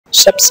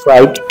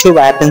Subscribe to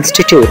App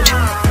Institute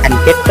and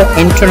get the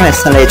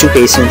international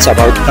educations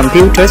about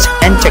computers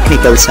and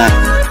technical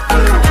science.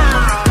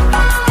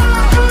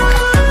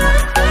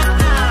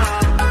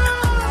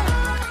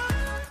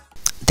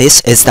 This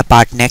is the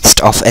part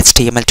next of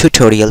HTML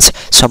tutorials,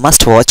 so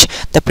must watch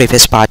the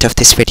previous part of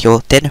this video,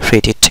 then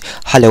read it.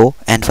 Hello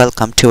and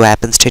welcome to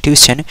App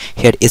Institution.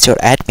 Here is your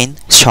admin,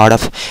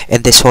 Saurav.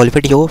 In this whole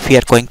video, we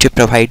are going to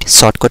provide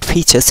shortcut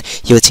features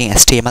using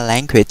HTML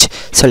language.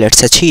 So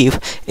let's achieve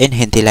in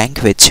Hindi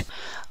language.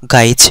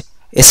 Guys,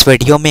 इस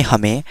video में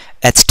हमें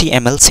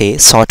HTML से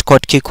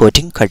shortcut की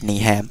coding करनी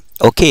है.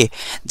 Okay,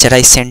 जरा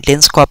इस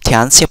sentence को आप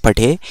ध्यान से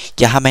पढ़े.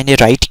 यहाँ मैंने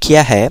राइट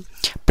किया है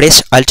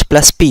press alt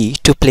plus P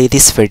to play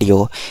this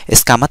video.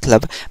 इसका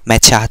मतलब मैं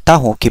चाहता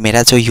हूँ कि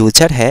मेरा जो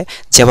यूज़र है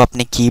जब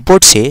अपने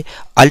कीबोर्ड से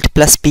अल्ट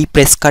प्लस पी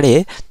प्रेस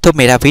करे तो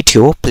मेरा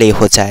वीडियो प्ले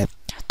हो जाए.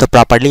 तो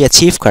प्रॉपर्ली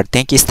अचीव करते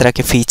हैं कि इस तरह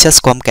के फीचर्स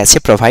को हम कैसे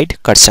प्रोवाइड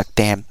कर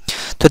सकते हैं.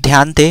 तो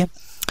ध्यान दें,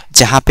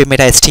 जहाँ पे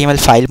मेरा HTML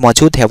फाइल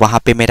मौजूद है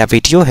वहाँ पे मेरा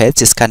वीडियो है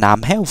जिसका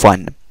नाम है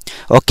 1.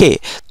 ओके,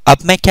 अब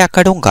मैं क्या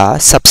करूँगा,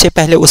 सबसे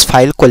पहले उस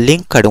फाइल को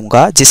लिंक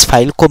करूँगा जिस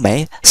फाइल को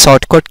मैं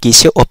शॉर्टकट की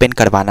से ओपन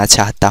करवाना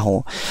चाहता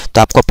हूँ.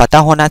 तो आपको पता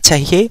होना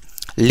चाहिए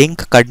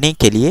लिंक करने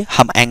के लिए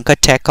हम एंकर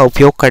टैग का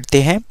उपयोग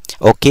करते हैं.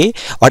 ओके,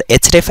 और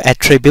href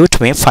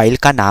एट्रीब्यूट में फाइल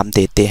का नाम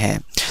देते हैं.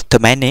 तो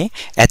मैंने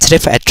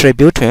href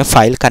एट्रीब्यूट में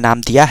फाइल का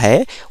नाम दिया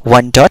है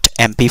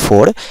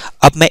 1.mp4.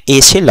 अब मैं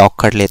a से लॉक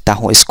कर लेता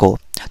हूँ इसको.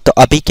 तो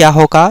अभी क्या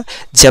होगा,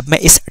 जब मैं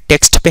इस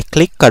टेक्स्ट पे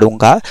क्लिक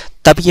करूंगा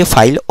तब ये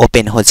फाइल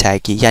ओपन हो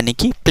जाएगी, यानी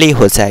कि प्ले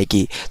हो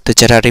जाएगी. तो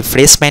जरा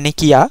रिफ्रेश मैंने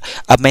किया,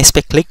 अब मैं इस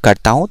पे क्लिक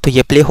करता हूं तो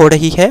ये प्ले हो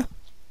रही है.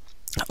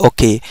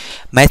 ओके,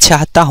 मैं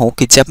चाहता हूं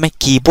कि जब मैं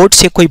कीबोर्ड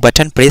से कोई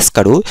बटन प्रेस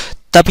करूं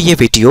तब ये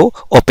वीडियो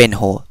ओपन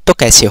हो. तो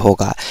कैसे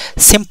होगा,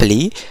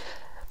 सिंपली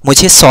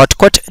मुझे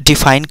शॉर्टकट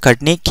डिफाइन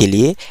करने के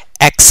लिए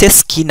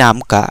एक्सेस की नाम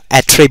का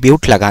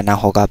एट्रीब्यूट लगाना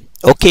होगा.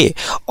 ओके,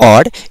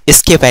 और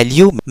इसके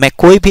वैल्यू मैं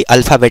कोई भी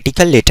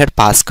अल्फ़ाबेटिकल लेटर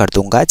पास कर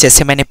दूंगा.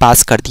 जैसे मैंने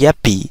पास कर दिया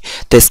P.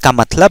 तो इसका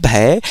मतलब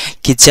है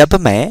कि जब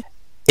मैं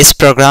इस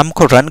प्रोग्राम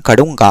को रन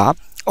करूंगा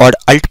और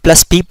अल्ट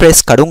प्लस P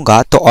प्रेस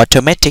करूंगा तो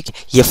ऑटोमेटिक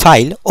ये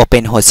फाइल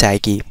ओपन हो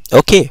जाएगी.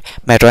 ओके,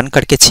 मैं रन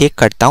करके चेक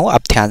करता हूं.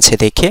 अब ध्यान से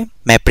देखें,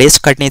 मैं प्रेस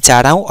करने जा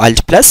रहा हूं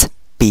alt plus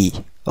P.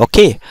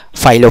 Okay,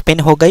 file open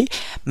हो गई.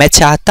 मैं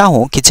चाहता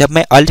हूं कि जब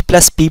मैं अल्ट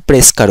प्लस P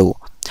प्रेस करूं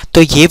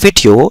तो ये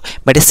वीडियो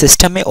मेरे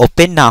सिस्टम में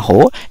ओपन ना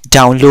हो,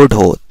 डाउनलोड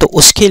हो. तो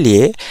उसके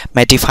लिए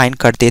मैं डिफाइन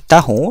कर देता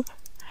हूँ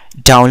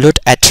डाउनलोड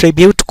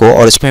एट्रीब्यूट को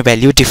और उसमें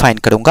वैल्यू डिफाइन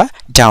करूँगा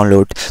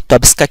डाउनलोड. तो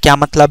अब इसका क्या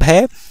मतलब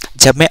है,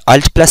 जब मैं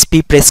अल्ट प्लस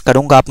पी प्रेस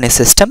करूँगा अपने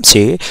सिस्टम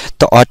से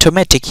तो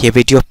ऑटोमेटिक ये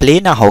वीडियो प्ले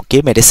ना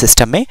होके मेरे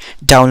सिस्टम में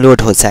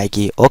डाउनलोड हो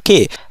जाएगी.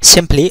 ओके,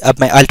 सिंपली अब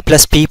मैं अल्ट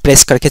प्लस पी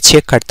प्रेस करके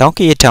चेक करता हूँ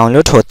कि ये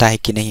डाउनलोड होता है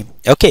कि नहीं.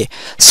 ओके,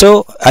 सो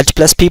अल्ट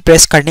प्लस पी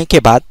प्रेस करने के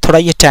बाद थोड़ा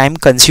ये टाइम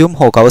कंज्यूम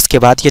होगा, उसके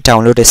बाद ये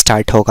डाउनलोड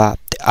स्टार्ट होगा.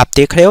 आप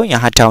देख रहे हो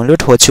यहाँ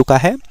डाउनलोड हो चुका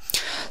है.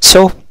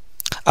 सो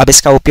अब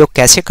इसका उपयोग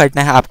कैसे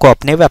करना है आपको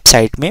अपने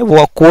वेबसाइट में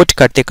वो कोड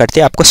करते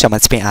करते आपको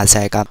समझ में आ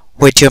जाएगा.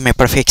 वीडियो में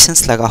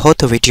परफेक्शंस लगा हो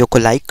तो वीडियो को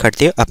लाइक कर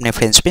दे, अपने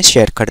फ्रेंड्स में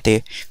शेयर कर दे.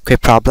 कोई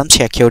प्रॉब्लम्स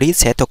या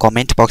क्वेरीज है तो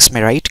कमेंट बॉक्स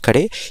में राइट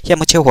करे या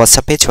मुझे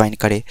व्हाट्सएप पे ज्वाइन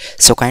करे.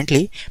 सो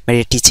काइंडली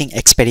मेरे टीचिंग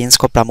एक्सपीरियंस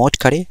को प्रमोट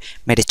करे,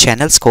 मेरे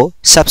चैनल्स को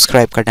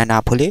सब्सक्राइब करना ना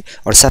भूले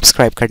और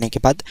सब्सक्राइब करने के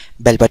बाद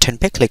बेल बटन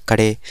पे क्लिक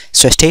करे.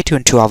 So stay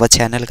tuned to our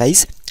channel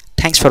guys.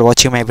 Thanks for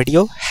watching my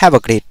video. Have a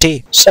great day.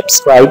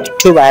 Subscribe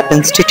to App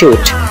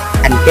Institute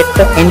and get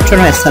the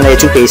international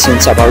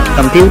educations about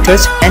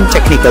computers and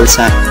technical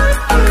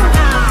science.